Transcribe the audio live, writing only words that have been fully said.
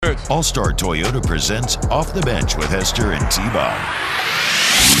All-Star Toyota presents Off the Bench with Hester and T-Bob.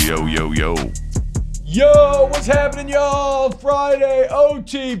 Yo, yo, yo. Yo, what's happening, y'all? Friday,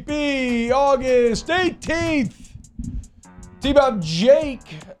 OTB, August 18th. T-Bob, Jake,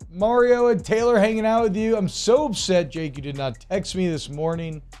 Mario, and Taylor hanging out with you. I'm so upset, Jake, you did not text me this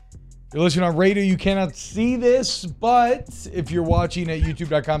morning. If you're listening on radio, you cannot see this, but if you're watching at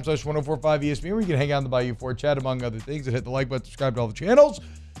youtube.com/1045ESPN, where you can hang out in the Bayou 4 chat, among other things, and hit the like button, subscribe to all the channels,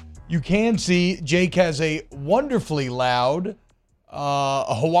 you can see Jake has a wonderfully loud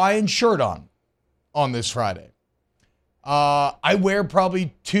Hawaiian shirt on this Friday. I wear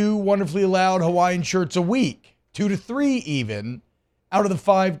probably 2 wonderfully loud Hawaiian shirts a week, 2 to 3 even, out of the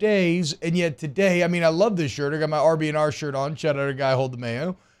 5 days. And yet today, I mean, I love this shirt. I got my RB&R shirt on. Shout out to Guy Hold the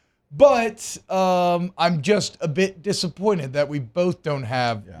Mayo. But I'm just a bit disappointed that we both don't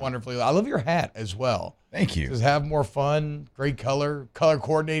have wonderfully loud. I love your hat as well. Thank you. Just have more fun. Great color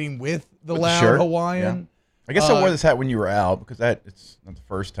coordinating with the loud Hawaiian. Yeah. I guess I wore this hat when you were out because it's not the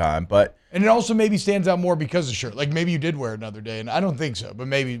first time, but and it also maybe stands out more because of the shirt. Like maybe you did wear it another day, and I don't think so, but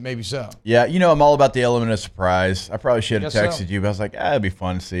maybe so. Yeah, I'm all about the element of surprise. I probably should have texted you, but I was like, it'd be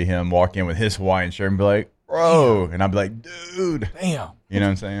fun to see him walk in with his Hawaiian shirt and be like, bro, and I'd be like, dude, damn. You know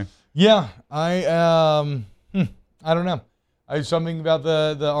what I'm saying? Yeah, I don't know. Something about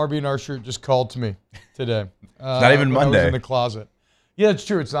the RB&R shirt just called to me today. It's not even Monday. I was in the closet. Yeah, it's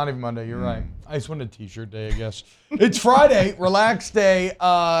true. It's not even Monday. You're right. I just wanted a T-shirt day, I guess. It's Friday, relax day.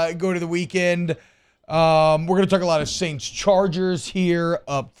 Go to the weekend. We're going to talk a lot of Saints-Chargers here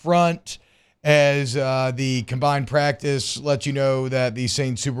up front as the combined practice lets you know that the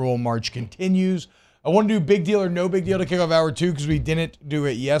Saints Super Bowl march continues. I want to do big deal or no big deal to kick off hour 2 because we didn't do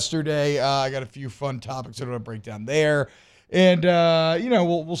it yesterday. I got a few fun topics I don't want to break down there. And,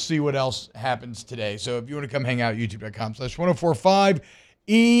 we'll see what else happens today. So if you want to come hang out,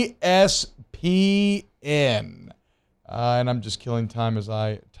 youtube.com/1045ESPN. And I'm just killing time as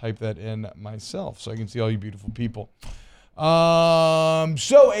I type that in myself so I can see all you beautiful people.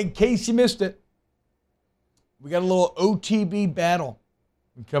 So in case you missed it, we got a little OTB battle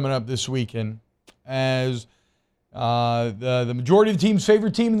coming up this weekend as the majority of the team's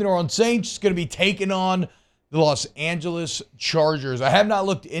favorite team, the New Orleans Saints, is going to be taking on the Los Angeles Chargers. I have not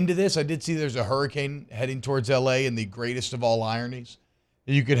looked into this. I did see there's a hurricane heading towards L.A. in the greatest of all ironies.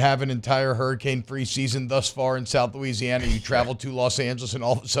 You could have an entire hurricane-free season thus far in South Louisiana. You travel to Los Angeles, and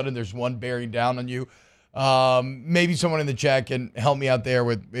all of a sudden there's one bearing down on you. Maybe someone in the chat can help me out there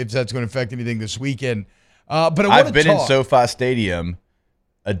with if that's going to affect anything this weekend. But I've been in SoFi Stadium,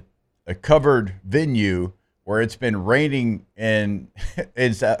 a covered venue where it's been raining in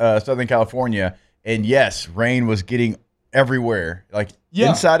Southern California. And yes, rain was getting everywhere.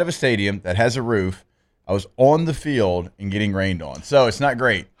 Inside of a stadium that has a roof, I was on the field and getting rained on. So it's not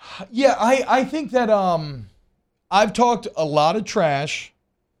great. Yeah, I think that I've talked a lot of trash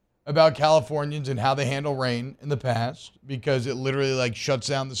about Californians and how they handle rain in the past because it literally shuts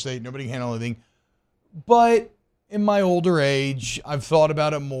down the state. Nobody can handle anything. But in my older age, I've thought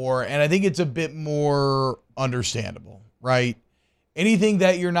about it more, and I think it's a bit more understandable, right? Anything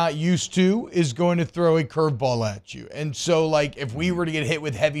that you're not used to is going to throw a curveball at you. And so, if we were to get hit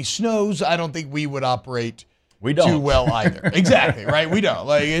with heavy snows, I don't think we would operate too well either. Exactly, right? We don't.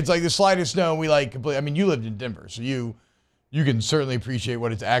 It's like the slightest snow, and we completely. I mean, you lived in Denver, so you can certainly appreciate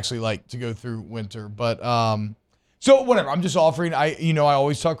what it's actually like to go through winter. But so whatever. I'm just offering. I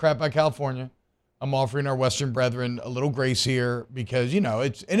always talk crap about California. I'm offering our Western brethren a little grace here because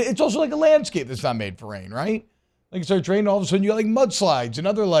it's also like a landscape that's not made for rain, right? It starts raining, all of a sudden you got mudslides and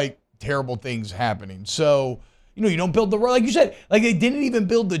other terrible things happening. So, you don't build the road. Like you said, they didn't even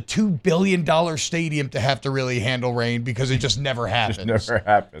build the $2 billion stadium to have to really handle rain because it just never happens. Just never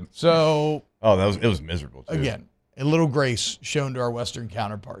happened. So. It was miserable too. Again, a little grace shown to our Western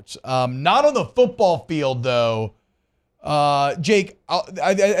counterparts. Not on the football field though. Jake,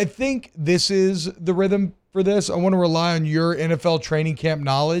 I think this is the rhythm for this. I want to rely on your NFL training camp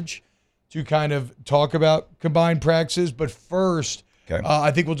knowledge to kind of talk about combined practices. But first,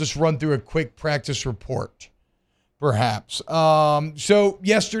 I think we'll just run through a quick practice report, perhaps. So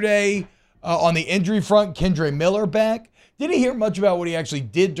yesterday on the injury front, Kendre Miller back. Didn't hear much about what he actually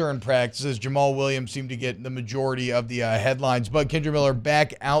did during practices. Jamal Williams seemed to get the majority of the headlines. But Kendre Miller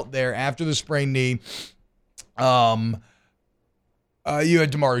back out there after the sprained knee. You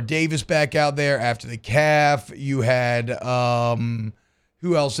had Demario Davis back out there after the calf. You had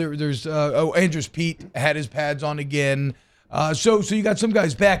who else? There's Andrews Pete had his pads on again. So you got some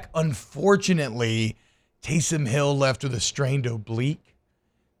guys back. Unfortunately, Taysom Hill left with a strained oblique.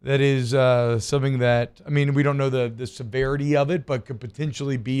 that is something that, I mean, we don't know the severity of it, but could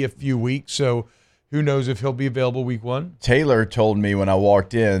potentially be a few weeks. So who knows if he'll be available week 1? Taylor told me when I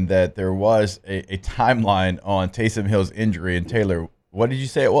walked in that there was a timeline on Taysom Hill's injury. And Taylor, what did you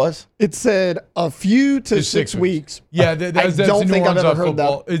say it was? It said a few to 6 weeks. Yeah, that's don't think I've ever heard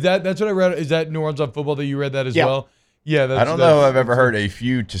football. that. That's what I read. Is that New Orleans on Football that you read that as Yeah. well? Yeah, I don't know if I've ever heard a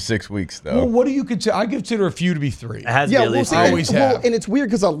few to 6 weeks, though. Well, what do you consider? I consider a few to be 3. It has to be at least see, I always have. and it's weird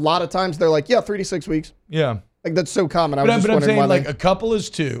because a lot of times they're like, 3 to 6 weeks. Yeah. Like, that's so common. I was But just I'm wondering saying why like they- a couple is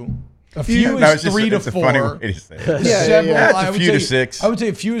 2. A few No, is it's just- 3 to it's 4. a funny way to say it. Yeah, Several, yeah. It's I a would few say, to 6. I would say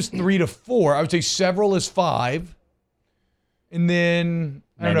a few is 3 to 4. I would say several is 5. And then,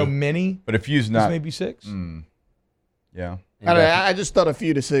 I don't know, many But a few's is not. maybe 6. Yeah. I don't know, I just thought a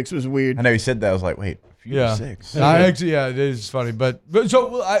few to 6 was weird. I know you said that. I was like, wait, a few Yeah. to 6. I actually, it is funny. But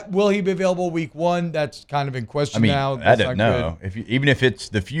so will he be available week 1? That's kind of in question I mean, now. I That's don't not know. Even if it's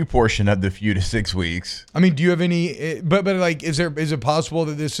the few portion of the few to 6 weeks. I mean, do you have any? But like, is it possible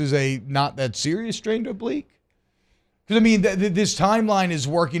that this is a not that serious strained oblique? Because I mean, this timeline is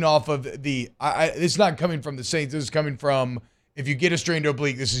working off of the. It's not coming from the Saints. This is coming from if you get a strained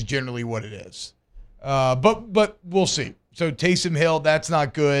oblique, this is generally what it is. But we'll see. So Taysom Hill, that's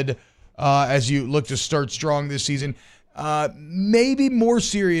not good as you look to start strong this season. Maybe more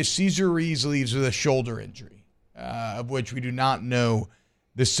serious. Cesar Ruiz leaves with a shoulder injury, of which we do not know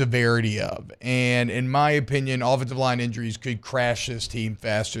the severity of. And in my opinion, offensive line injuries could crash this team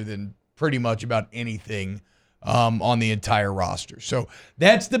faster than pretty much about anything on the entire roster. So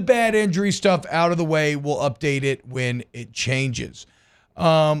that's the bad injury stuff out of the way. We'll update it when it changes.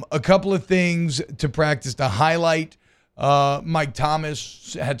 A couple of things to practice to highlight. Mike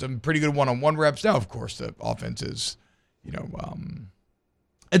Thomas had some pretty good one-on-one reps. Now, of course, the offense is,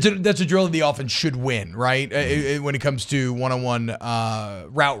 that's a drill that the offense should win, right? When it comes to one-on-one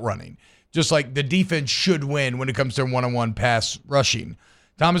route running. Just like the defense should win when it comes to one-on-one pass rushing.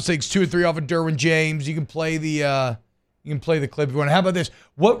 Thomas takes 2 or 3 off of Derwin James. You can play the clip if you want. How about this?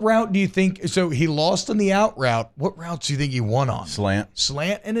 What route do you think? So he lost on the out route. What routes do you think he won on?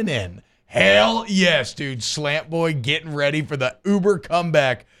 Slant and an in. Hell yes, dude. Slant boy getting ready for the uber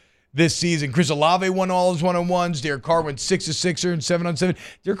comeback this season. Chris Olave won all his one-on-ones. Derek Carr went 6 of 6 and 7-on-7.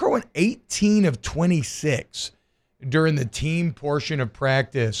 Derek Carr went 18 of 26 during the team portion of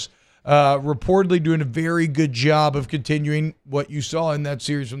practice. Reportedly doing a very good job of continuing what you saw in that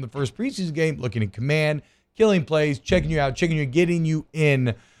series from the first preseason game, looking at command, killing plays, checking you out, getting you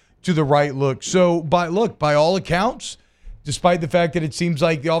in to the right look. So by all accounts, despite the fact that it seems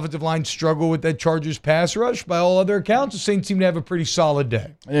like the offensive line struggled with that Chargers pass rush, by all other accounts, the Saints seem to have a pretty solid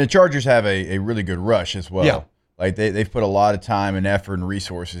day. And the Chargers have a really good rush as well. Yeah. Like they've put a lot of time and effort and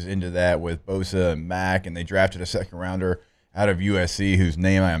resources into that with Bosa and Mack, and they drafted a second rounder out of USC whose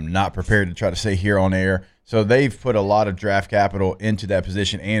name I am not prepared to try to say here on air. So they've put a lot of draft capital into that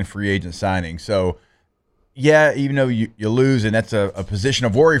position and free agent signing. So yeah, even though you lose and that's a position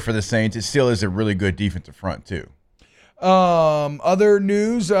of worry for the Saints, it still is a really good defensive front too. Other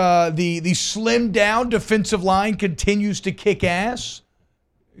news, the slimmed down defensive line continues to kick ass.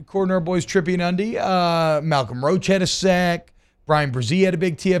 According to our boys Trippy and Undy, Malcolm Roach had a sack. Brian Brzee had a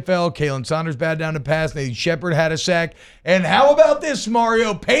big TFL. Kalen Saunders batted down to pass. Nathan Shepard had a sack. And how about this,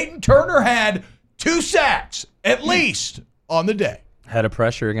 Mario? Peyton Turner had 2 sacks, at least, on the day. Had a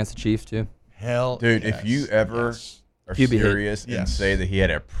pressure against the Chiefs, too. Hell, Dude, yes. if you ever are If you be hit. serious and Yes. say that he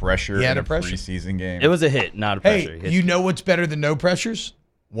had a pressure He had in a pressure. preseason game. It was a hit, not a pressure. Hey, Hit you know what's better than no pressures?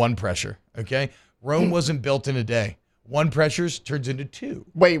 1 pressure, okay? Rome wasn't built in a day. 1 pressures turns into 2.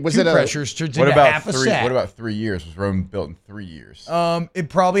 Wait, was 2 it a- pressures turns What into about half a 3? sack. What about 3 years? Was Rome built in 3 years? It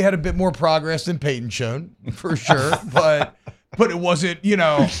probably had a bit more progress than Peyton shown, for sure, but it wasn't,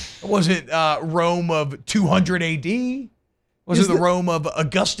 Rome of 200 AD. Was it the Rome of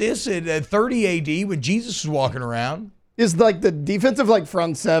Augustus at 30 AD when Jesus was walking around? Is like the defensive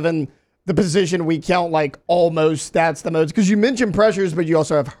front seven the position we count almost stats the most? Because you mentioned pressures, but you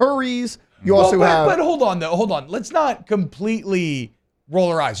also have hurries. You also have. But hold on, though. Hold on. Let's not completely roll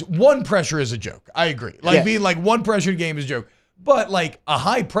our eyes. 1 pressure is a joke. I agree. Yes. Being 1 pressure game is a joke. But a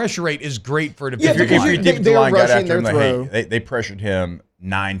high pressure rate is great for a Yeah, defensive if your line. defensive they are line got rushing after him, their throw. hey, they pressured him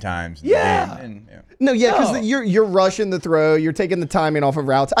 9 times in Yeah. the game. And, No, yeah, because No. you're rushing the throw. You're taking the timing off of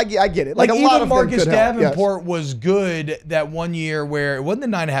routes. I get it. A even lot of Marcus them could help. Yes. Davenport was good that one year where it wasn't the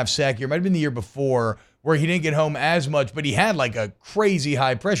 9.5 sack year. It might have been the year before where he didn't get home as much, but he had a crazy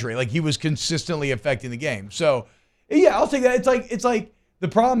high pressure rate. He was consistently affecting the game. So, yeah, I'll take that. It's like the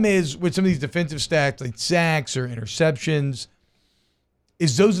problem is with some of these defensive stats like sacks or interceptions,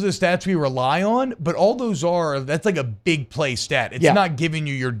 is those are the stats we rely on, but all those that's like a big play stat. It's not giving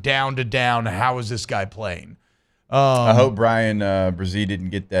you your down to down. How is this guy playing? I hope Brian Brzee didn't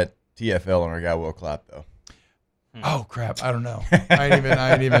get that TFL on our guy Will Clapp though. Oh crap! I don't know. I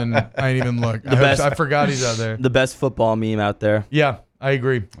ain't even look. I forgot he's out there. The best football meme out there. Yeah, I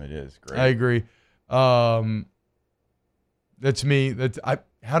agree. It is great. I agree. That's me.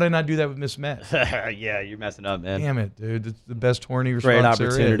 How did I not do that with Miss Met? Yeah, you're messing up, man. Damn it, dude. It's the best horny response Great there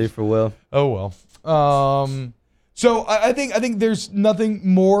opportunity is. for Will. Oh well. So I think there's nothing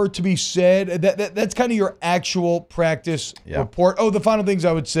more to be said. That's kind of your actual practice report. Oh, the final things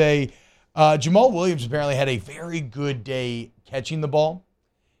I would say. Jamal Williams apparently had a very good day catching the ball,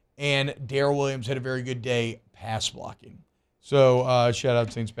 and Darrell Williams had a very good day pass blocking. So shout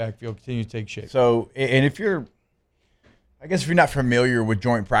out Saints backfield. Continue to take shape. So, and if you're not familiar with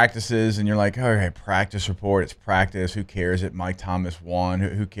joint practices and you're like, okay, practice report, it's practice. Who cares that Mike Thomas won?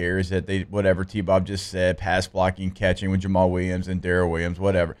 Who cares that whatever T-Bob just said, pass blocking, catching with Jamal Williams and Darrell Williams,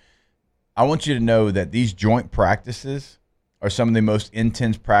 whatever. I want you to know that these joint practices are some of the most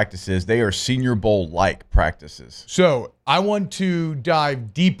intense practices. They are Senior Bowl-like practices. So I want to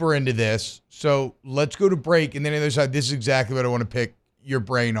dive deeper into this. So let's go to break, and then on the other side, this is exactly what I want to pick your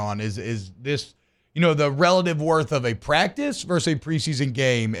brain on. Is this, the relative worth of a practice versus a preseason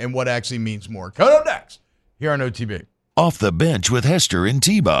game, and what actually means more? Coming up next here on OTB. Off the Bench with Hester and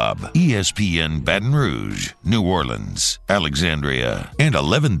T-Bob. ESPN Baton Rouge, New Orleans, Alexandria, and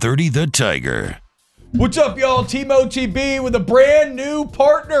 1130 The Tiger. What's up, y'all? Team OTB with a brand new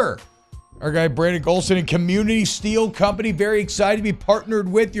partner. Our guy Brandon Golson and Community Steel Company. Very excited to be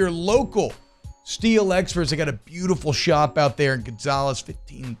partnered with your local steel experts. They got a beautiful shop out there in Gonzales,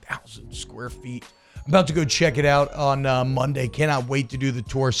 15,000 square feet. I'm about to go check it out on Monday. Cannot wait to do the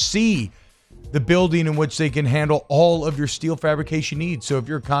tour. See the building in which they can handle all of your steel fabrication needs. So if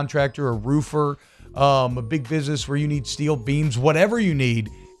you're a contractor, a roofer, a big business where you need steel beams, whatever you need,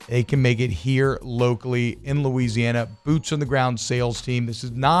 they can make it here locally in Louisiana. Boots on the ground sales team. This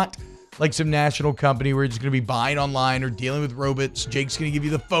is not like some national company where you're just going to be buying online or dealing with robots. Jake's going to give you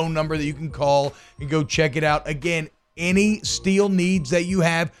the phone number that you can call and go check it out. Again, any steel needs that you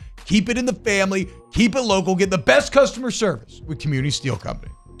have, keep it in the family, keep it local, get the best customer service with Community Steel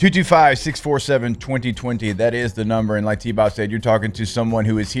Company. 225-647-2020. That is the number. And like T-Bob said, you're talking to someone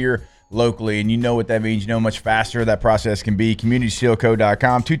who is here locally, and you know what that means. You know how much faster that process can be.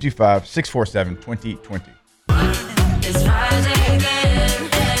 CommunitySteelCo.com, 225-647-2020. It's Friday again.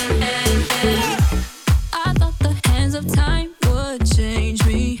 I thought the hands of time would change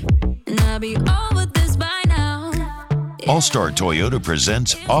me, and I'll be over this by now. All-Star Toyota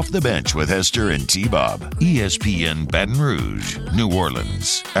presents Off the Bench with Hester and T-Bob. ESPN Baton Rouge, New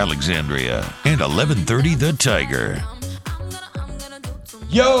Orleans, Alexandria, and 1130 The Tiger.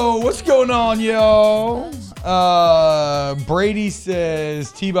 Yo, what's going on, yo? Brady says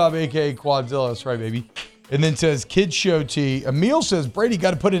T-Bob, a.k.a. Quadzilla. That's right, baby. And then says Kids Show T. Emil says Brady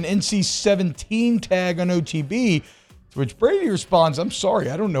got to put an NC-17 tag on OTB, to which Brady responds, I'm sorry,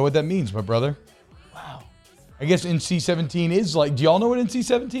 I don't know what that means, my brother. Wow. I guess NC-17 is like, do y'all know what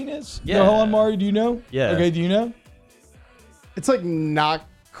NC-17 is? Yeah. No, hold on, Mari, do you know? Yeah. Okay, do you know? It's like not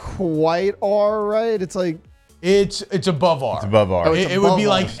quite R, right? It's like It's above R. It's above R. Oh, it's It would be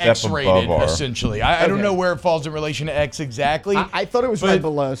above like R. Step X-rated, above R. essentially. I don't Okay. know where it falls in relation to X exactly. I thought it was but right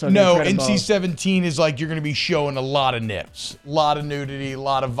below. So no, right above. NC-17 is like you're going to be showing a lot of nips, a lot of nudity, a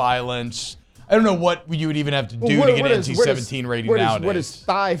lot of violence. I don't know what you would even have to do to get an NC-17 rating nowadays. Where does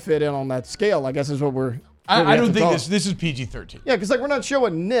thigh fit in on that scale? I guess is what we're. I don't think this is PG-13. Yeah, because like we're not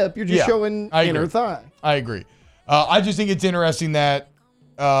showing nip, you're just showing I inner agree. thigh. I agree. I just think it's interesting that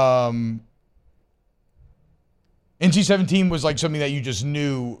NC-17 was like something that you just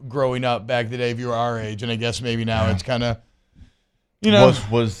knew growing up back in the day if you were our age, and I guess maybe now it's kind of,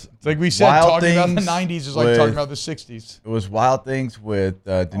 was it's like we said, Wild talking about the Things 90s is like with- talking about the 60s. It was Wild Things with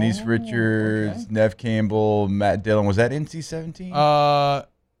Denise Richards, Nev Campbell, Matt Dillon. Was that NC-17?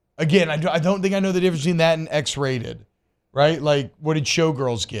 Again, I don't think I know the difference between that and X-rated, right? Like, what did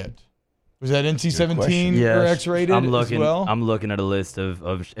Showgirls get? Was that NC-17 question. or X-rated I'm looking. as well? I'm looking at a list of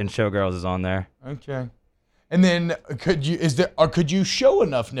and Showgirls is on there. Okay. And then could you show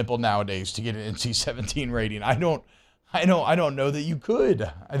enough nipple nowadays to get an NC-17 rating? I don't know that you could.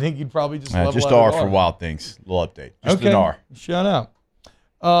 I think you'd probably just level just out R at for Wild Things. Little update. Just Okay. an R. Shut up.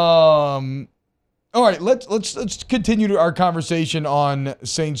 All right, let's continue to our conversation on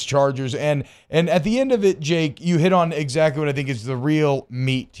Saints Chargers, and at the end of it, Jake, you hit on exactly what I think is the real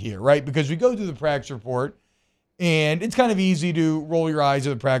meat here, right? Because we go through the practice report, and it's kind of easy to roll your eyes at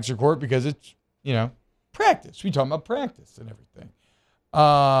the practice report because it's practice. We talking about practice and everything.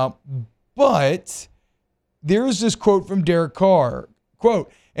 But there is this quote from Derek Carr.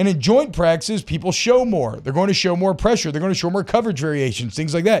 Quote, and in joint practices, people show more. They're going to show more pressure. They're going to show more coverage variations,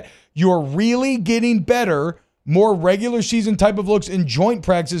 things like that. You're really getting better, more regular season type of looks in joint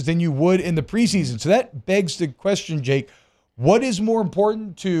practices than you would in the preseason. So that begs the question, Jake, what is more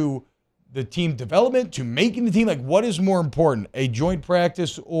important to the team development, to making the team? Like, what is more important, a joint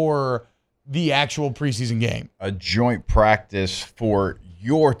practice or the actual preseason game? A joint practice for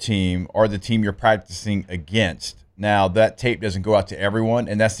your team or the team you're practicing against. Now, that tape doesn't go out to everyone,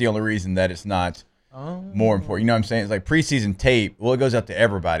 and that's the only reason that it's not more important. You know what I'm saying? It's like preseason tape, well, it goes out to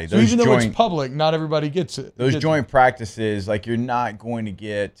everybody. So even though it's public, not everybody gets it. Those joint practices, like you're not going to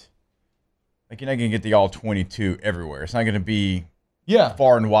get the all 22 everywhere. It's not going to be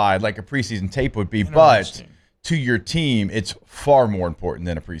far and wide like a preseason tape would be, but to your team, it's far more important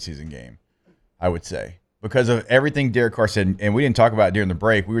than a preseason game, I would say. Because of everything Derek Carr said, and we didn't talk about it during the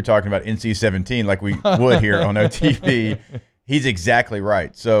break. We were talking about NC-17 like we would here on OTP. He's exactly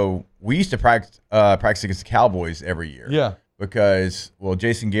right. So we used to practice against the Cowboys every year. Yeah. Because, well,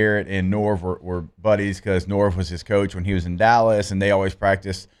 Jason Garrett and Norv were buddies because Norv was his coach when he was in Dallas, and they always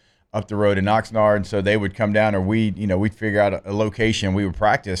practiced up the road in Oxnard. And so they would come down, or we'd figure out a location, we would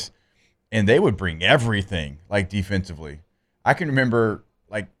practice, and they would bring everything, like defensively. I can remember –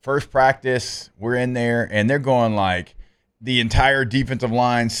 like first practice, we're in there, and they're going like the entire defensive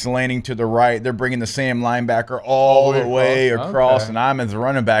line slanting to the right. They're bringing the Sam linebacker all the way across, and I'm as the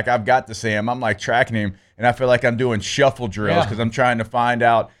running back. I've got the Sam. I'm like tracking him, and I feel like I'm doing shuffle drills because I'm trying to find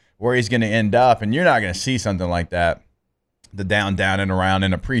out where he's going to end up. And you're not going to see something like that, the down, and around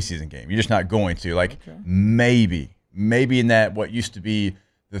in a preseason game. You're just not going to. Like maybe in that what used to be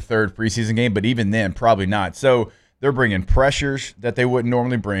the third preseason game, but even then, probably not. So they're bringing pressures that they wouldn't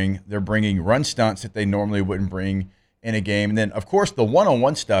normally bring. They're bringing run stunts that they normally wouldn't bring in a game. And then, of course, the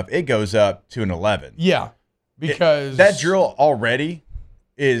one-on-one stuff, it goes up to an 11. Yeah, because that drill already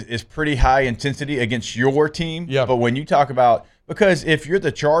is pretty high intensity against your team. Yeah. But when you talk about – because if you're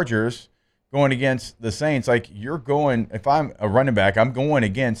the Chargers going against the Saints, like you're going – if I'm a running back, I'm going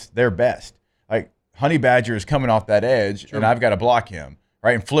against their best. Like Honey Badger is coming off that edge, and I've got to block him,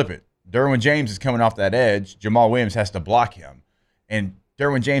 right, and flip it. Derwin James is coming off that edge. Jamal Williams has to block him. And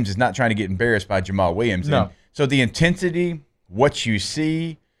Derwin James is not trying to get embarrassed by Jamal Williams. No. And so the intensity, what you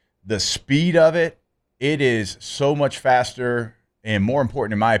see, the speed of it, it is so much faster and more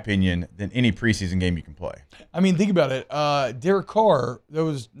important, in my opinion, than any preseason game you can play. I mean, think about it. Derek Carr, that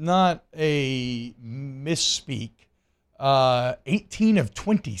was not a misspeak. 18 of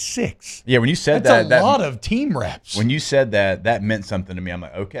 26. Yeah, when you said that's that, a lot of team reps. When you said that meant something to me. I'm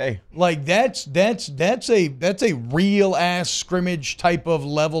like, okay. Like that's a real ass scrimmage type of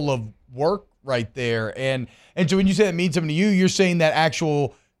level of work right there. And so when you say that means something to you, you're saying that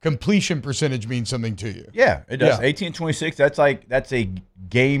actual completion percentage means something to you. Yeah, it does. Yeah. 18 26, that's a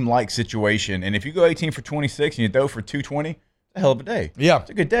game-like situation. And if you go 18 for 26 and you throw for 220, a hell of a day. Yeah. It's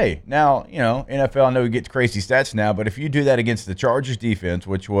a good day. Now, NFL, I know we get crazy stats now, but if you do that against the Chargers defense,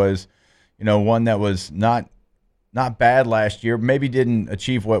 which was, one that was not bad last year, maybe didn't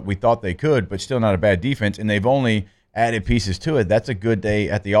achieve what we thought they could, but still not a bad defense, and they've only added pieces to it, that's a good day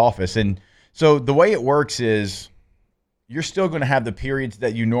at the office. And so the way it works is you're still going to have the periods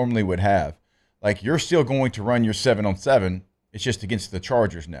that you normally would have. Like you're still going to run your 7-on-7. It's just against the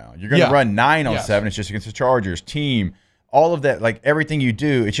Chargers now. You're going to run 9-on-7. It's just against the Chargers team. All of that, like everything you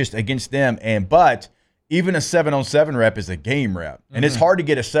do, it's just against them. But even a 7-on-7 rep is a game rep. And it's hard to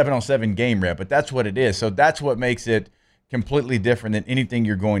get a 7-on-7 game rep, but that's what it is. So that's what makes it completely different than anything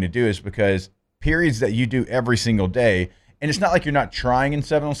you're going to do, is because periods that you do every single day, and it's not like you're not trying in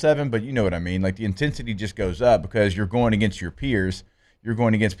 7-on-7, but you know what I mean. Like the intensity just goes up because you're going against your peers. You're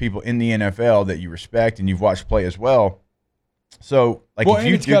going against people in the NFL that you respect and you've watched play as well. So, like, if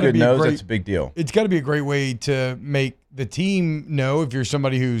you do good nose, that's a big deal. It's got to be a great way to make the team know if you're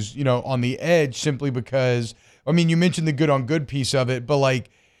somebody who's, on the edge, simply because, I mean, you mentioned the good on good piece of it, but like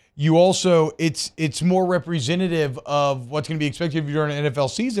you also, it's more representative of what's going to be expected of you during an NFL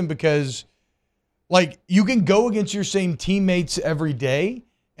season, because like you can go against your same teammates every day,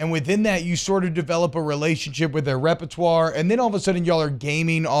 and within that you sort of develop a relationship with their repertoire, and then all of a sudden y'all are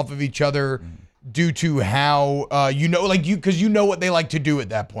gaming off of each other due to how because you know what they like to do at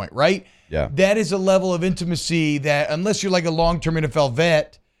that point, right? Yeah. That is a level of intimacy that, unless you're like a long-term NFL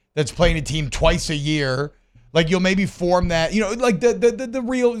vet that's playing a team twice a year, like you'll maybe form that, like the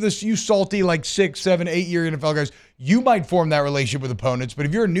real, you salty like 6, 7, 8 year NFL guys, you might form that relationship with opponents. But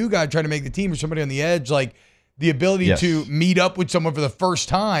if you're a new guy trying to make the team or somebody on the edge, like the ability to meet up with someone for the first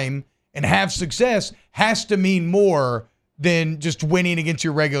time and have success has to mean more than just winning against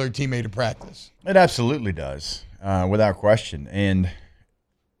your regular teammate at practice. It absolutely does, without question. And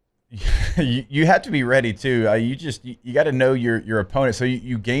you have to be ready too. You got to know your opponent. So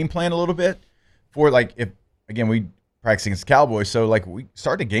you game plan a little bit for, like, if again we practice against the Cowboys, so like we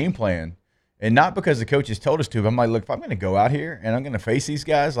start to game plan, and not because the coaches told us to. But I'm like, look, if I'm going to go out here and I'm going to face these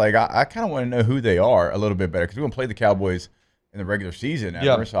guys, like I kind of want to know who they are a little bit better, because we won't play the Cowboys in the regular season ever.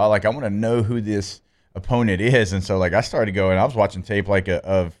 Yeah. So I want to know who this opponent is. And so like I started going, I was watching tape like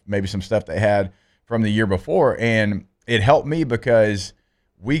of maybe some stuff they had from the year before, and it helped me because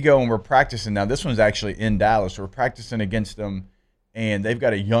we go and we're practicing. Now this one's actually in Dallas. So we're practicing against them, and they've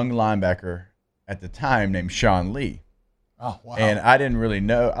got a young linebacker at the time named Sean Lee. Oh, wow. And I didn't really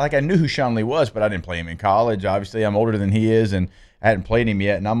know. Like, I knew who Sean Lee was, but I didn't play him in college. Obviously, I'm older than he is, and I hadn't played him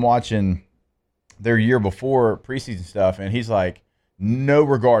yet. And I'm watching their year before preseason stuff, and he's like, no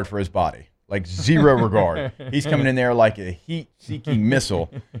regard for his body, like zero regard. He's coming in there like a heat-seeking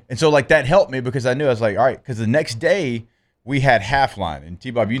missile. And so, like, that helped me because I knew, I was like, all right, because the next day we had half line. And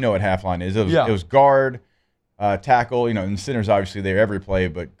T-Bob, you know what half line is. It was guard, tackle, and center's obviously there every play,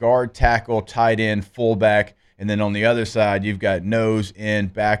 but guard, tackle, tight end, fullback. And then on the other side, you've got nose,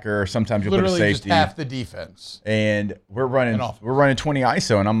 end, backer. Sometimes you'll Literally put a safety. just half the defense. And we're running 20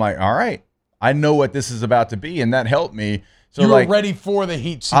 ISO, and I'm like, all right, I know what this is about to be, and that helped me. So You were like, ready for the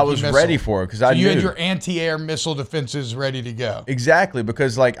heat seeking I was missile. ready for it because I You knew had your anti-air missile defenses ready to go. exactly,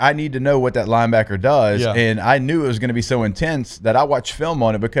 because like I need to know what that linebacker does, Yeah. and I knew it was going to be so intense that I watched film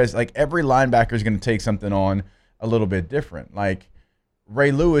on it, because like every linebacker is going to take something on a little bit different. Like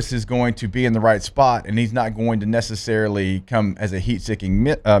Ray Lewis is going to be in the right spot, and he's not going to necessarily come as a heat-seeking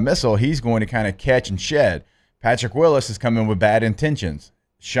missile. He's going to kind of catch and shed. Patrick Willis is coming with bad intentions.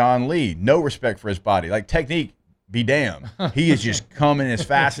 Sean Lee, no respect for his body. Like, technique, be damned. He is just coming as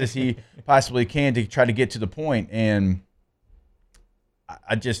fast as he possibly can to try to get to the point. And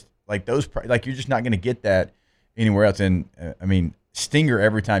I just, like, you're just not going to get that anywhere else. And, I mean, stinger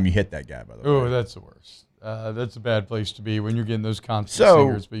every time you hit that guy, by the way. Oh, that's the worst. That's a bad place to be when you're getting those constant So,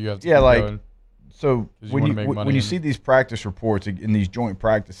 stingers, but you have to yeah, keep like, going. So 'Cause you when wanna you make money when you in see it. these practice reports in these joint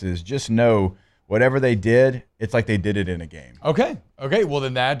practices, just know whatever they did, it's like they did it in a game. Okay. Well,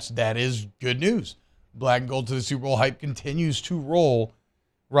 then that is good news. Black and gold to the Super Bowl hype continues to roll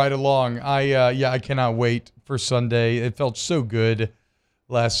right along. I cannot wait for Sunday. It felt so good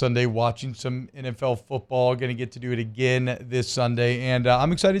last Sunday watching some NFL football. Going to get to do it again this Sunday, and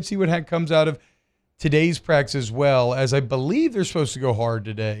I'm excited to see what comes out of today's practice as well, as I believe they're supposed to go hard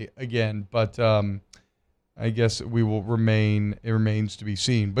today again. But I guess we will remain. It remains to be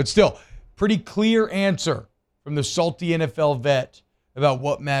seen. But still, pretty clear answer from the salty NFL vet about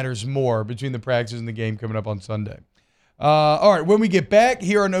what matters more between the practices and the game coming up on Sunday. All right, when we get back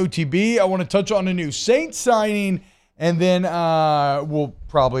here on OTB, I want to touch on a new Saints signing, and then we'll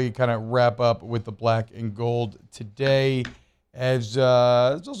probably kind of wrap up with the black and gold today, as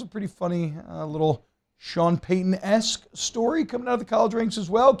it's also a pretty funny little Sean Payton-esque story coming out of the college ranks as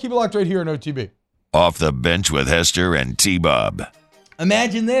well. Keep it locked right here on OTB. Off the Bench with Hester and T-Bob.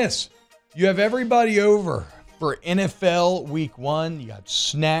 Imagine this. You have everybody over for NFL Week 1. You got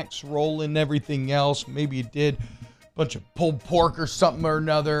snacks rolling and everything else. Maybe you did a bunch of pulled pork or something or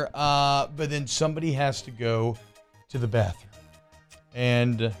another. But then somebody has to go to the bathroom.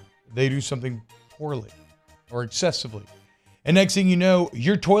 And they do something poorly or excessively. And next thing you know,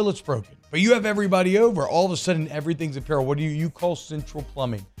 your toilet's broken. But you have everybody over. All of a sudden, everything's in peril. What do you call Central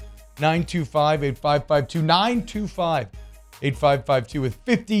Plumbing? 925-8552. 925-8552. With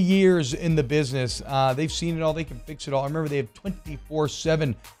 50 years in the business, they've seen it all. They can fix it all. I remember they have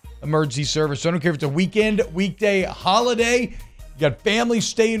 24/7 emergency service. So I don't care if it's a weekend, weekday, holiday. You got family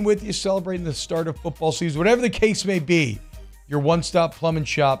staying with you, celebrating the start of football season. Whatever the case may be, your one-stop plumbing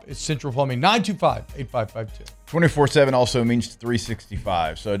shop is Central Plumbing. 925-8552. 24/7 also means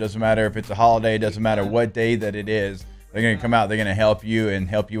 365. So it doesn't matter if it's a holiday. It doesn't matter what day that it is. They're going to come out. They're going to help you and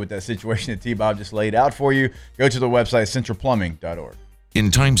help you with that situation that T-Bob just laid out for you. Go to the website, centralplumbing.org. In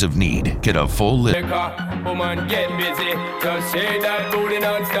times of need, get a full list. Woman, get busy. Just shake that booty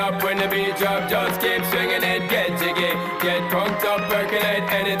non-stop. When the beat drop, just keep swinging it. Get jiggy. Get crunked up, percolate.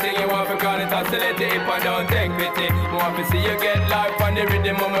 Anything you want, call it oscillate. If I don't take pity, want to see you get life on the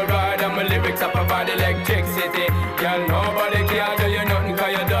rhythm of my ride. And my lyrics up about electricity. Girl, nobody can do you nothing,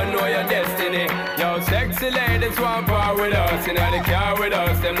 cause you don't know your destiny. Yo, sexy ladies want war with us. In the car with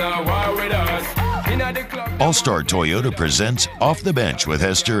us, them not war with us. All-Star Toyota presents Off the Bench with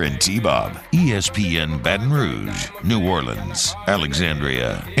Hester and T-Bob. ESPN Baton Rouge, New Orleans,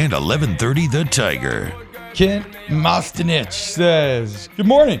 Alexandria, and 1130 The Tiger. Kent Mostanich says, good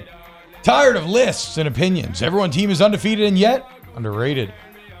morning. Tired of lists and opinions. Everyone's team is undefeated and yet underrated.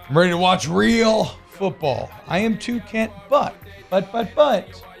 I'm ready to watch real football. I am too, Kent, but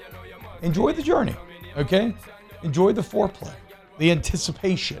enjoy the journey, okay? Enjoy the foreplay, the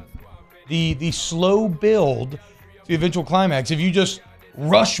anticipation, the slow build to the eventual climax. If you just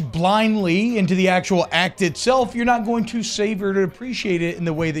rush blindly into the actual act itself, you're not going to savor it and appreciate it in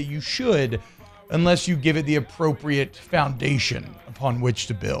the way that you should unless you give it the appropriate foundation upon which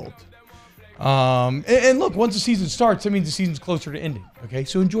to build. And look, once the season starts, that means the season's closer to ending, okay?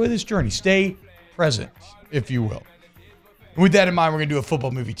 So enjoy this journey. Stay present, if you will. With that in mind, we're going to do a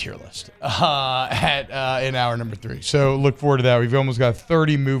football movie tier list in hour number 3. So look forward to that. We've almost got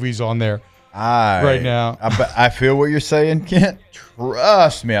 30 movies on there right now. I feel what you're saying, Kent.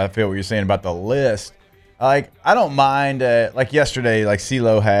 Trust me, I feel what you're saying about the list. Like, I don't mind, like yesterday, like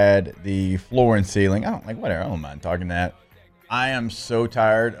CeeLo had the floor and ceiling. Whatever, I don't mind talking that. I am so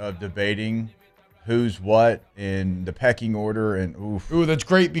tired of debating who's what in the pecking order. And Ooh, that's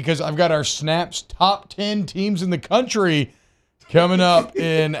great because I've got our Snaps top 10 teams in the country coming up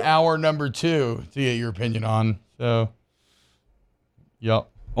in hour number 2 to get your opinion on. So, yep.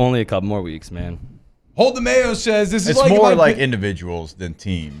 Only a couple more weeks, man. Hold the Mayo says this is it's like more like individuals than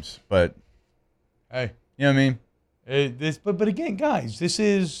teams, but hey, you know what I mean? But again, guys, this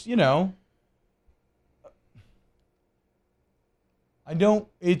is, it's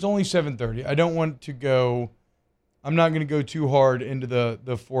only 7:30. I don't want to go, I'm not going to go too hard into the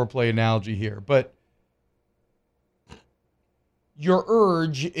foreplay analogy here, but your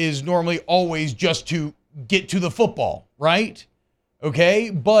urge is normally always just to get to the football, right? Okay,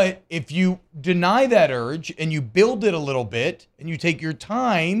 but if you deny that urge and you build it a little bit and you take your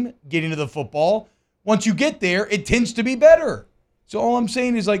time getting to the football, once you get there, it tends to be better. So all I'm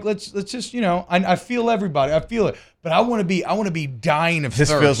saying is like let's just I feel everybody, I feel it, but I want to be dying of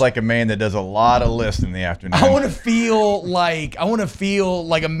thirst. This feels like a man that does a lot of lists in the afternoon. I want to feel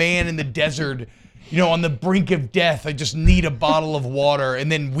like a man in the desert. On the brink of death, I just need a bottle of water,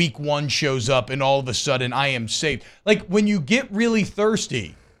 and then week 1 shows up, and all of a sudden, I am saved. Like, when you get really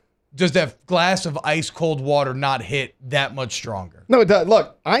thirsty, does that glass of ice-cold water not hit that much stronger? No, it does.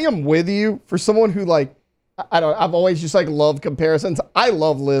 Look, I am with you. For someone who, I've always just, loved comparisons. I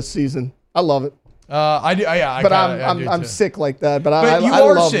love list season. I love it. I do, yeah. But I'm sick like that. But I you I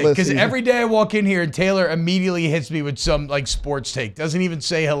are love sick list because season. every day I walk in here and Taylor immediately hits me with some sports take. Doesn't even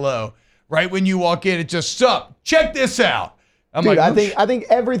say hello. Right when you walk in, it's just sup. Check this out. I'm Dude, like, I think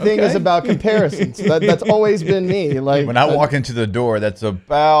everything is about comparisons. That's always been me. Like when I walk into the door, that's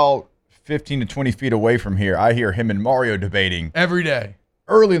about 15 to 20 feet away from here. I hear him and Mario debating every day,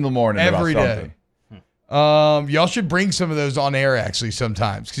 early in the morning every about day. something. Y'all should bring some of those on air actually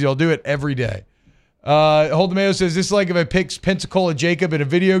sometimes because y'all do it every day. Hold the Mayo says this is like if I picked Pensacola Jacob in a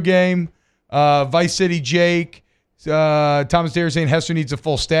video game. Vice City Jake. Thomas Dare saying Hester needs a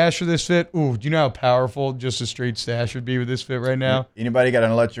full stash for this fit. Ooh, do you know how powerful just a straight stash would be with this fit right now? Anybody got an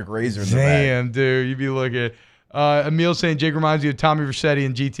electric razor in the bag? Damn, dude, you'd be looking. Emil saying Jake reminds you of Tommy Vercetti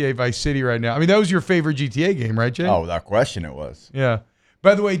in GTA Vice City right now. I mean, that was your favorite GTA game, right, Jake? Oh, without question it was. Yeah.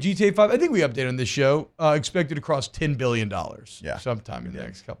 By the way, GTA 5, I think we updated on this show, expected to cross $10 billion sometime in the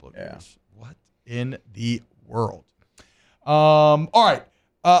next couple of years. What in the world? All right.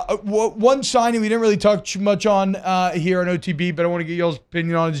 One signing we didn't really talk too much on here on OTB, but I want to get y'all's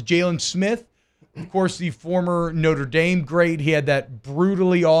opinion on is Jalen Smith. Of course, the former Notre Dame great. He had that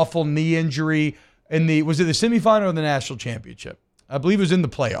brutally awful knee injury was it the semifinal or the national championship? I believe it was in the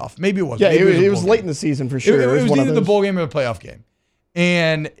playoff. Maybe it wasn't. Yeah, it was late in the season for sure. It was either the bowl game or the playoff game.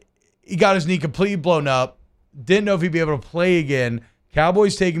 And he got his knee completely blown up. Didn't know if he'd be able to play again.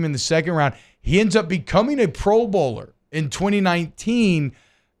 Cowboys take him in the second round. He ends up becoming a Pro Bowler in 2019.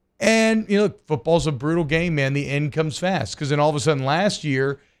 And, football's a brutal game, man. The end comes fast. Because then all of a sudden last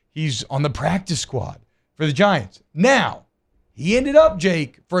year, he's on the practice squad for the Giants. Now, he ended up,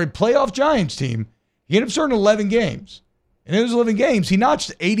 Jake, for a playoff Giants team, he ended up starting 11 games. And in those 11 games, he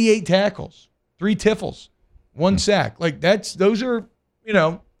notched 88 tackles, 3 tiffles, 1 sack. Those are,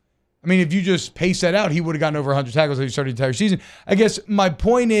 if you just pace that out, he would have gotten over 100 tackles if he started the entire season. I guess my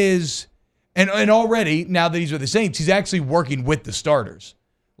point is, and already, now that he's with the Saints, he's actually working with the starters.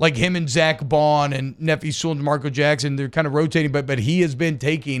 Like him and Zach Bond and Nephi Sewell and DeMarco Jackson, they're kind of rotating, but he has been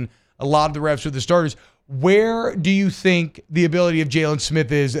taking a lot of the reps with the starters. Where do you think the ability of Jalen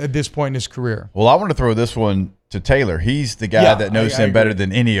Smith is at this point in his career? Well, I want to throw this one to Taylor. He's the guy that knows him better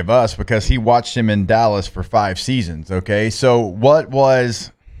than any of us because he watched him in Dallas for 5 seasons, okay? So what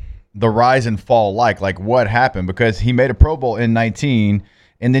was the rise and fall like? Like what happened? Because he made a Pro Bowl in 19,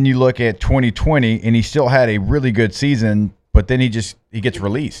 and then you look at 2020, and he still had a really good season, but then he gets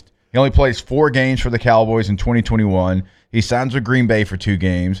released. He only plays 4 games for the Cowboys in 2021. He signs with Green Bay for 2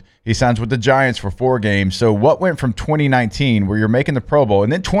 games. He signs with the Giants for 4 games. So what went from 2019, where you're making the Pro Bowl,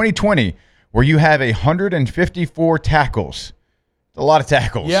 and then 2020, where you have 154 tackles? A lot of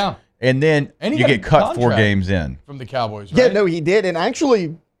tackles. Yeah. And then And he you got get a cut 4 contract. games in. From the Cowboys, Yeah, right? no, he did. And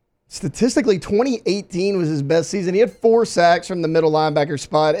actually, statistically, 2018 was his best season. He had 4 sacks from the middle linebacker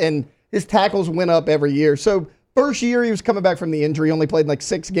spot, and his tackles went up every year. So first year, he was coming back from the injury, only played in like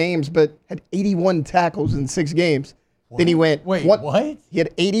 6 games, but had 81 tackles in 6 games. Then he went. Wait, what? what? He had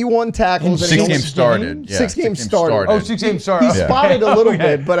 81 tackles. In and he 6 only- games started. Yeah, 6 games started. Oh, 6 games, sorry. He spotted a little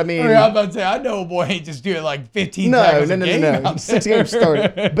bit, but I mean. I was about to say, I know a boy ain't just doing like 15 No, tackles no, a no, game. no, no. 6 games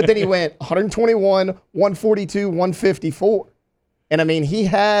started. But then he went 121, 142, 154. And I mean, he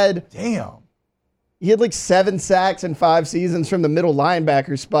had Damn. like 7 sacks in 5 seasons from the middle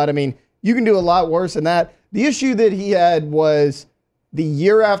linebacker spot. I mean, you can do a lot worse than that. The issue that he had was the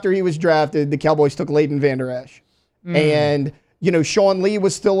year after he was drafted, the Cowboys took Leighton Vander Esch. And, Sean Lee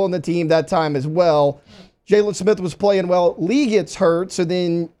was still on the team that time as well. Jalen Smith was playing well. Lee gets hurt, so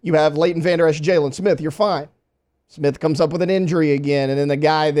then you have Leighton Vander Esch, Jalen Smith. You're fine. Smith comes up with an injury again, and then the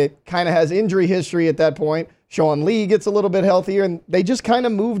guy that kind of has injury history at that point, Sean Lee, gets a little bit healthier, and they just kind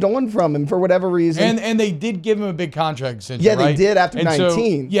of moved on from him for whatever reason. And they did give him a big contract extension, Yeah, they right? did after And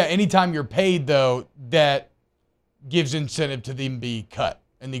 19. So, yeah, anytime you're paid, though, that gives incentive to them be cut.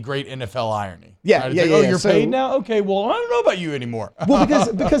 And the great NFL irony. Yeah, Right? It's yeah, like, yeah, oh, yeah. you're So- paid now? Okay, well, I don't know about you anymore. Well,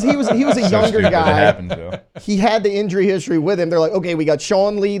 because he was a So younger stupid that guy. happened, though. He had the injury history with him. They're like, okay, we got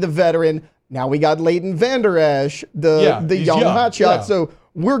Sean Lee, the veteran. Now we got Leighton Vander Esch, the he's young young, hotshot. yeah. So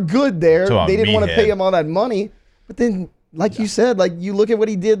we're good there. So a They didn't want to meathead. pay him all that money. But then, like you said, like you look at what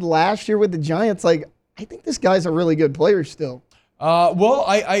he did last year with the Giants, like I think this guy's a really good player still. Well,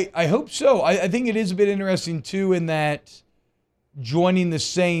 I hope so. I think it is a bit interesting, too, in that joining the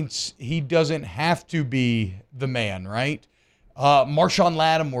Saints, he doesn't have to be the man, right? Marshawn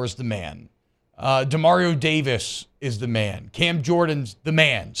Lattimore's the man. Demario Davis is the man. Cam Jordan's the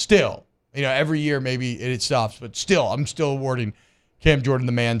man still. Every year maybe it stops, but still, I'm still awarding Cam Jordan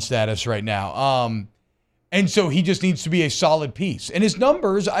the man status right now. And so he just needs to be a solid piece. And his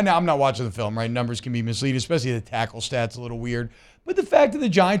numbers, I know I'm not watching the film, right? Numbers can be misleading, especially the tackle stats a little weird. But the fact that the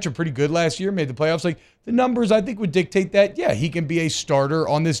Giants are pretty good last year, made the playoffs, like the numbers I think would dictate that, yeah, he can be a starter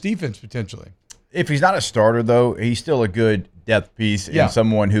on this defense potentially. If he's not a starter, though, he's still a good depth piece Yeah. and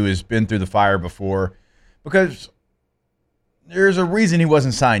someone who has been through the fire before, because there's a reason he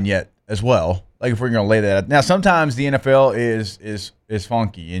wasn't signed yet as well. Like if we're going to lay that out. Now, sometimes the NFL is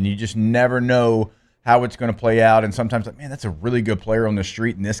funky, and you just never know how it's going to play out. And sometimes, like, man, that's a really good player on the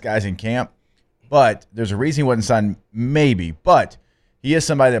street, and this guy's in camp. But there's a reason he wasn't signed, maybe. But he is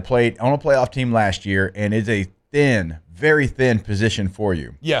somebody that played on a playoff team last year, and is a thin, very thin position for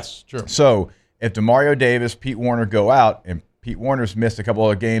you. Yes, true. So if Demario Davis, Pete Warner go out, and Pete Warner's missed a couple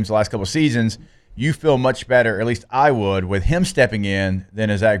of games the last couple of seasons, you feel much better, or at least I would, with him stepping in than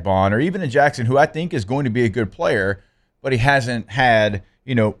a Zach Bond or even a Jackson, who I think is going to be a good player, but he hasn't had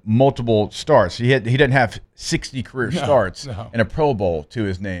multiple starts. He doesn't have 60 career starts and a Pro Bowl to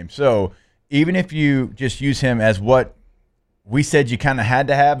his name. So even if you just use him as what we said you kind of had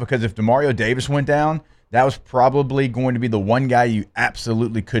to have, because if Demario Davis went down, that was probably going to be the one guy you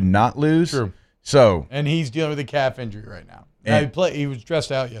absolutely could not lose. True. So And he's dealing with a calf injury right now. And- He was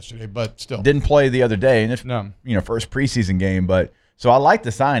dressed out yesterday, but still. didn't play the other day in this No. first preseason game. But so I like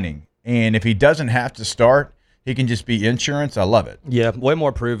the signing. And if he doesn't have to start, he can just be insurance. I love it. Yeah, way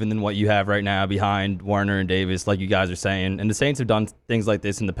more proven than what you have right now behind Warner and Davis, like you guys are saying. And the Saints have done things like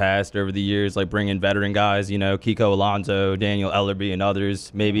this in the past over the years, like bringing veteran guys, Kiko Alonso, Daniel Ellerby, and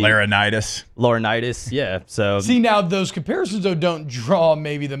others. Maybe Laurinaitis. Yeah. So See, now those comparisons, though, don't draw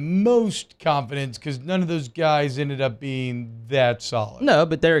maybe the most confidence because none of those guys ended up being that solid. no,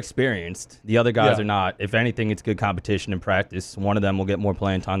 but they're experienced. The other guys Yeah. are not. If anything, it's good competition in practice. One of them will get more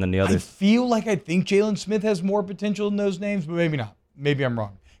playing time than the I other. feel like I think Jalen Smith has more potential than those names, but maybe not. Maybe I'm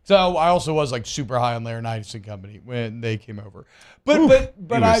wrong. So I also was like super high on Laurinaitis and company when they came over. But He was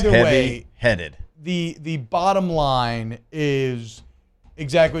either way, heavy-headed. the bottom line is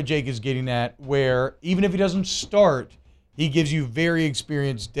exactly what Jake is getting at, where even if he doesn't start, he gives you very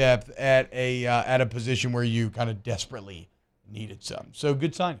experienced depth at a position where you kind of desperately needed some. So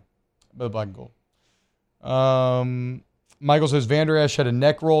good signing by the Black and Gold. Michael says Vander Esch had a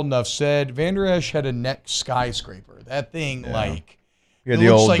neck roll. Enough said. Vander Esch had a neck skyscraper. That thing, He had it the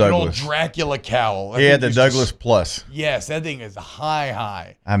looks old like Douglas. an old Dracula cowl. He had the Douglas Plus. Yes, that thing is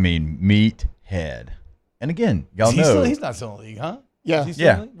high. I mean, meat head. And again, y'all know He's not still in the league, huh? Yeah. Is he still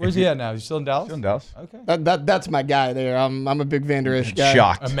Yeah. Where's he at now? He's still in Dallas? Still in Dallas. Okay. That's my guy there. I'm a big Van Der Esch guy.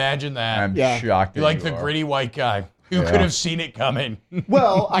 Shocked. Imagine that. I'm Yeah. shocked. You're that like you the are. gritty white guy who Yeah. could have seen it coming.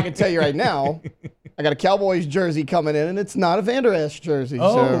 Well, I can tell you right now, I got a Cowboys jersey coming in, and it's not a Van Der Esch jersey.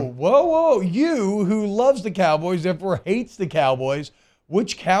 Oh, So. whoa. You who loves the Cowboys, therefore hates the Cowboys,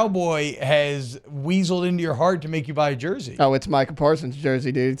 which Cowboy has weaseled into your heart to make you buy a jersey? Oh, it's Micah Parsons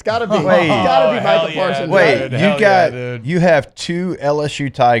jersey, dude. It's gotta be. Wait. It's gotta be Hell Micah yeah, Parsons. dude. Wait, Dude, you hell got yeah, dude. you have 2 LSU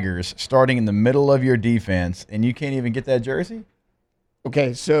Tigers starting in the middle of your defense, and you can't even get that jersey?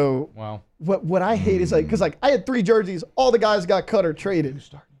 Okay, so Wow. what I hate is because I had 3 jerseys. All the guys got cut or traded.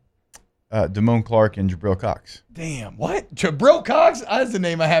 Damone Clark and Jabril Cox. Damn, what? Jabril Cox? That's a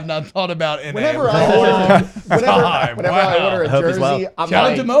name I have not thought about in Whenever a I long order, whenever time. I order a Hope he's jersey, well. I'm Shout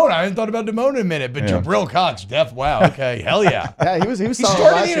like, out to Damone. I haven't thought about Damone in a minute, but Yeah. Jabril Cox, wow, okay, hell yeah. yeah, he was solid started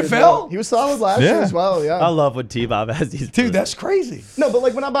last in year the as NFL? well. He was solid last year Yeah. as well. Yeah. I love what T-Bob has these. Dude, that's crazy. No, but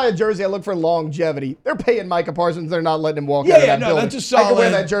like when I buy a jersey, I look for longevity. They're paying Micah Parsons. They're not letting him walk Yeah, out of yeah, that no, building. that's a I can wear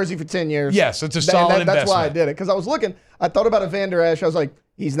solid- that jersey for 10 years. Yes, it's a And solid That's why I investment. did it, because I was looking. I thought about a Van Der Esch. I was like,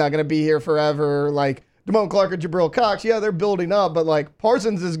 he's not going to be here forever. Like Damone Clark or Jabril Cox, yeah, they're building up, but like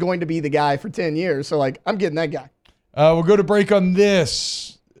Parsons is going to be the guy for 10 years. So like, I'm getting that guy. We'll go to break on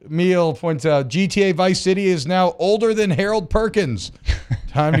this. Meal points out GTA Vice City is now older than Harold Perkins.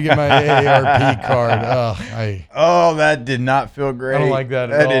 Time to get my AARP card. Oh, that did not feel great. I don't like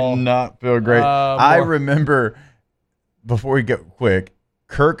that at That all. did not feel great. I remember, before we get quick,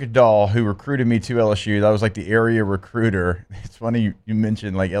 Kirk Dahl, who recruited me to LSU, that was like the area recruiter. It's funny you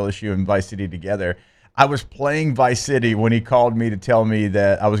mentioned like LSU and Vice City together. I was playing Vice City when he called me to tell me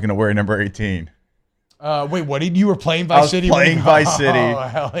that I was going to wear number 18. Wait, what did you were playing Vice I was City? playing Vice City, Oh,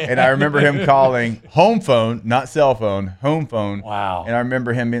 hell yeah. and I remember him calling home phone, not cell phone, home phone. Wow. And I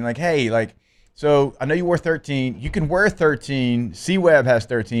remember him being like, "Hey, like, so I know you wore 13. You can wear 13. C-Web has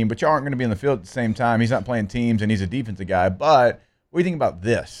 13, but you aren't going to be in the field at the same time. He's not playing teams, and he's a defensive guy. But what do you think about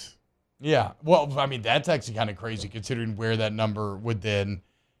this?" Yeah. Well, I mean, that's actually kind of crazy considering where that number would then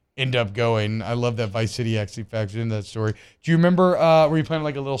end up going. I love that Vice City actually factored into that story. Do you remember, were you playing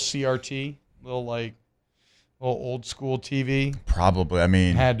like a little CRT? Little old school TV? Probably. I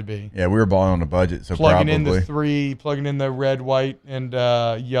mean, Had to be. yeah, we were balling on a budget, so Plugging probably. in the 3, plugging in the red, white, and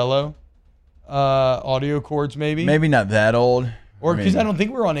yellow audio cords maybe? Maybe not that old. Or because I mean, don't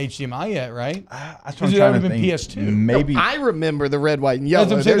think we're on HDMI yet, right? that's Because what that I'm would trying have to been think. PS2. Maybe. I remember the red, white, and yellow.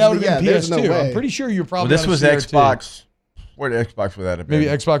 That's what I'm saying. That would have been there's PS2. no way. I'm pretty sure you're Well, probably this on a was CRT. Xbox. Where did Xbox would that have been?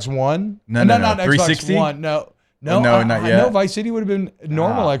 Maybe Xbox One? No, not no. Xbox 360? One. No, No, not I yet. know Vice City would have been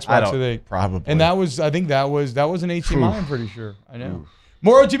normal I Xbox, don't- I think. probably. And that was, I think that was an HDMI, I'm pretty sure. I know.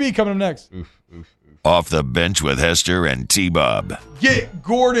 More OTB coming up next. Off the bench with Hester and T-Bob. Get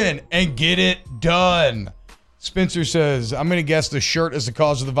Gordon and get it done. Spencer says, I'm going to guess the shirt is the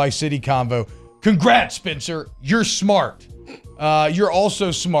cause of the Vice City convo. Congrats, Spencer. You're smart. You're also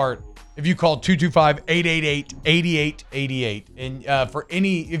smart if you call 225-888-8888. And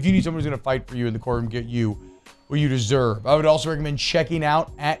if you need someone who's going to fight for you in the courtroom, get you what you deserve. I would also recommend checking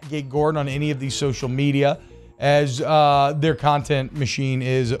out @Get Gordon on any of these social media, as their content machine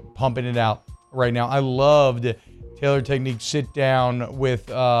is pumping it out right now. I loved Taylor Technique sit down with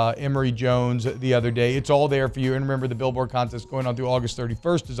Emory Jones the other day. It's all there for you. And remember, the Billboard contest going on through August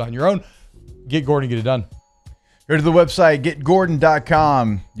 31st. Design your own. Get Gordon, get it done. Go to the website,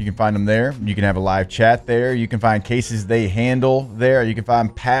 getgordon.com. You can find them there. You can have a live chat there. You can find cases they handle there. You can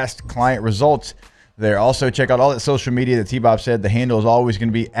find past client results there. Also, check out all that social media that T-Bob said. The handle is always going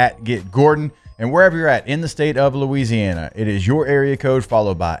to be @GetGordon. And wherever you're at in the state of Louisiana, it is your area code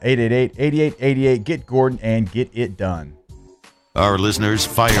followed by 888-8888. Get Gordon and get it done. Our listeners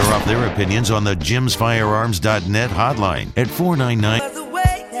fire off their opinions on the jimsfirearms.net hotline at 499. The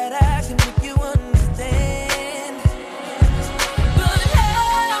way that I can make you understand. But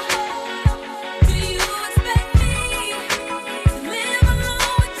how do you expect me to live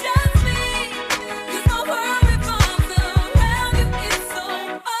alone with just me? 'Cause my world revolves around you. It's so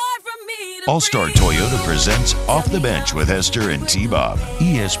hard for me to All-Star breathe. Toyota presents Off the Bench with Hester and T-Bob.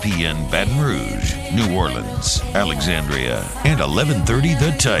 ESPN Baton Rouge, New Orleans, Alexandria, and 1130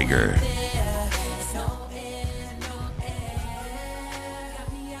 The Tiger.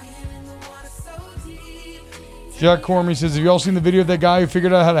 Jack Cormier says, have you all seen the video of that guy who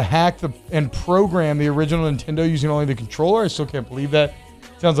figured out how to hack and program the original Nintendo using only the controller? I still can't believe that.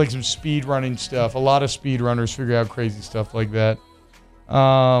 Sounds like some speed running stuff. A lot of speed runners figure out crazy stuff like that.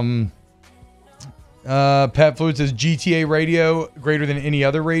 Pat Fluid says, GTA radio greater than any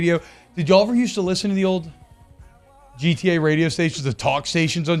other radio. Did y'all ever used to listen to the old GTA radio stations, the talk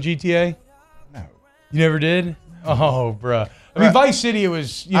stations on GTA? No. You never did? Oh, bruh. I mean, Vice City, it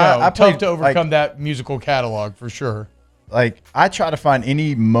was I tough played, to overcome that musical catalog for sure. Like, I try to find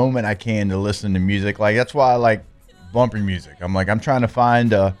any moment I can to listen to music. Like, that's why I like bumping music. I'm trying to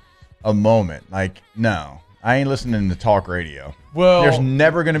find a moment. Like, no, I ain't listening to talk radio. Well, There's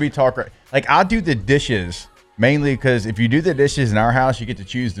never going to be talk radio. Like, I do the dishes mainly because if you do the dishes in our house, you get to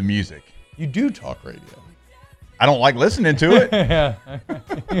choose the music. you do talk radio. I don't like listening to it.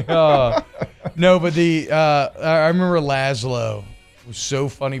 No, but I remember Laszlo was so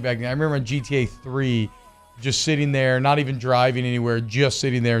funny back then. I remember on GTA 3, just sitting there, not even driving anywhere, just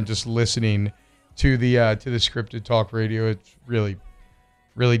sitting there and just listening to the scripted talk radio. It's really,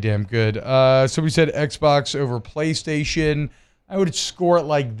 really damn good. Somebody said Xbox over PlayStation. I would score it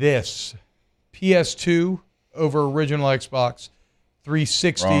like this: PS2 over original Xbox,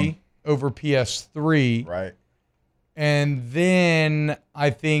 360 Wrong. over PS3. Right. And then I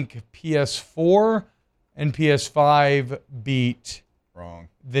think PS4 and PS5 beat Wrong.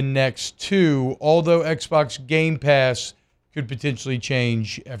 the next two, although Xbox Game Pass could potentially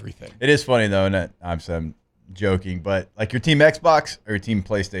change everything. It is funny, though, and I'm joking, but like your team Xbox or your team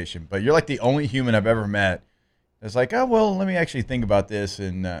PlayStation, but you're like the only human I've ever met that's like, oh, well, let me actually think about this.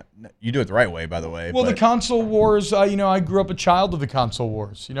 And you do it the right way, by the way. Well, but the console wars, I grew up a child of the console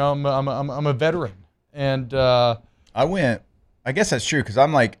wars. I'm a veteran. And I guess that's true because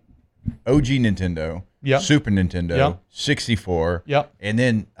I'm like OG Nintendo, Yep. Super Nintendo, Yep. 64, Yep. and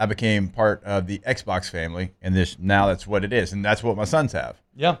then I became part of the Xbox family, and now that's what it is, and that's what my sons have.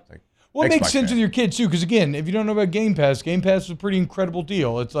 yeah. Like, Well, it makes Xbox sense fan. with your kids, too, because, again, if you don't know about Game Pass is a pretty incredible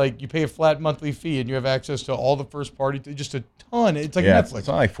deal. It's like you pay a flat monthly fee, and you have access to all the first-party, just a ton. It's like Yeah, Netflix. it's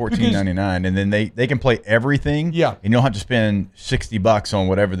only like $14.99, and then they can play everything. Yeah. and you don't have to spend $60 on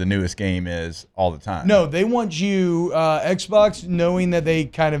whatever the newest game is all the time. No, they want you, Xbox, knowing that they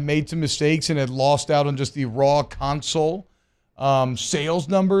kind of made some mistakes and had lost out on just the raw console sales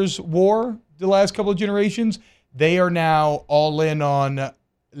numbers war the last couple of generations. They are now all in on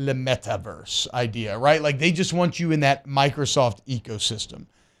the metaverse idea, right? Like they just want you in that Microsoft ecosystem.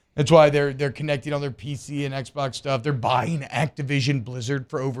 That's why they're connecting on their PC and Xbox stuff. They're buying Activision Blizzard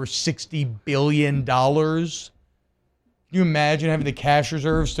for over $60 billion. Can you imagine having the cash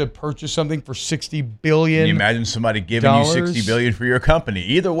reserves to purchase something for $60 billion? Can you imagine somebody giving you $60 billion for your company?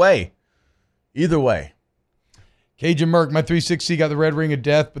 Either way. Cajun Merc, my 360 got the red ring of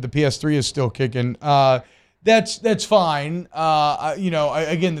death, but the PS3 is still kicking. That's fine.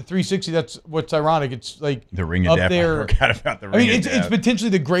 Again, the 360. That's what's ironic. It's like The ring of up death. there. I forgot about the ring I mean, of it's death.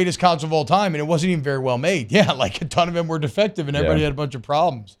 potentially the greatest console of all time, and it wasn't even very well made. Yeah, like a ton of them were defective, and everybody Yeah. had a bunch of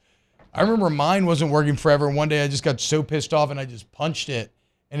problems. I remember mine wasn't working forever, and one day I just got so pissed off, and I just punched it,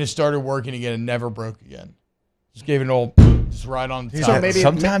 and it started working again and never broke again. Just gave it an old, just right on the top. So maybe-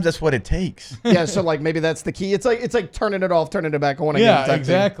 Sometimes that's what it takes. Yeah, so like maybe that's the key. It's like turning it off, turning it back on again. type Yeah, thing.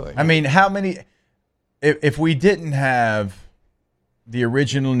 exactly. I mean, how many? If we didn't have the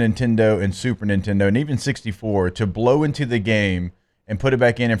original Nintendo and Super Nintendo and even 64 to blow into the game and put it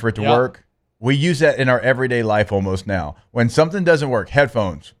back in and for it to Yep. work, we use that in our everyday life almost now. When something doesn't work,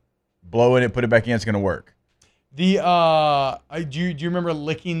 headphones, blow in it, put it back in, it's going to work. Do you remember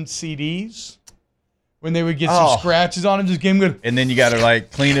licking CDs when they would get some Oh. scratches on them? Just give them good. And then you got to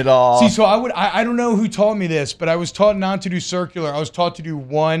like clean it off. See, so I don't know who taught me this, but I was taught not to do circular. I was taught to do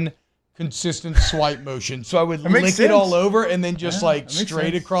one consistent swipe motion. So I would makes lick sense. it all over and then just Yeah, like that makes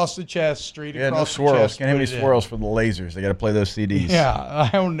straight sense. across the chest, straight Yeah, no across the swirls. chest. Can't have put any it in. swirls for the lasers. They got to play those CDs. Yeah, I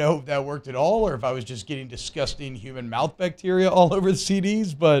don't know if that worked at all or if I was just getting disgusting human mouth bacteria all over the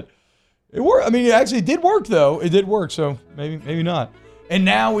CDs, but it worked. I mean, it actually did work though. It did work, so maybe not. And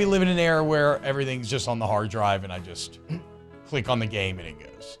now we live in an era where everything's just on the hard drive and I just click on the game and it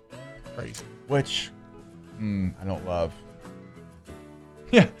goes. Crazy. Which I don't love.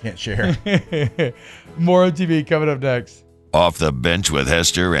 Yeah. Can't share. More on TV coming up next. Off the Bench with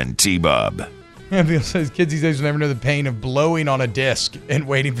Hester and T-Bob. Yeah, Bill says kids these days will never know the pain of blowing on a disc and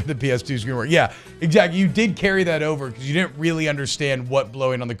waiting for the PS2 screen to work. Yeah, exactly. You did carry that over because you didn't really understand what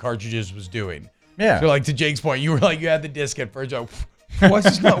blowing on the cartridges was doing. Yeah. So, like to Jake's point, you were like, you had the disc at first. Like, why is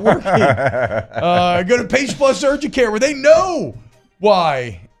this not working? Go to Pace Plus Urgent Care where they know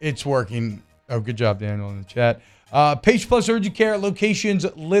why it's working. Oh, good job, Daniel, in the chat. Pace Plus Urgent Care locations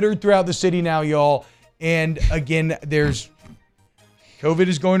littered throughout the city now, y'all. And again, COVID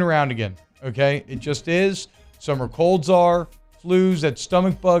is going around again. Okay, it just is. Summer colds are, flus, that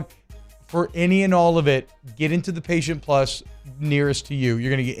stomach bug. For any and all of it, get into the Patient Plus nearest to you. You're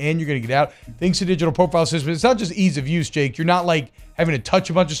going to get in, you're going to get out. Thanks to digital profile system. It's not just ease of use, Jake. You're not like having to touch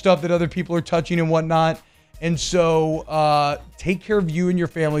a bunch of stuff that other people are touching and whatnot. And so take care of you and your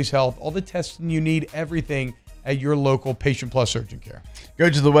family's health. All the testing you need, everything. at your local Patient Plus Urgent Care. Go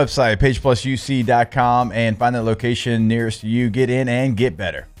to the website, pageplusuc.com, and find that location nearest you. Get in and get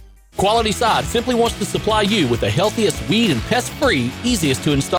better. Quality Sod simply wants to supply you with the healthiest weed and pest-free, easiest to install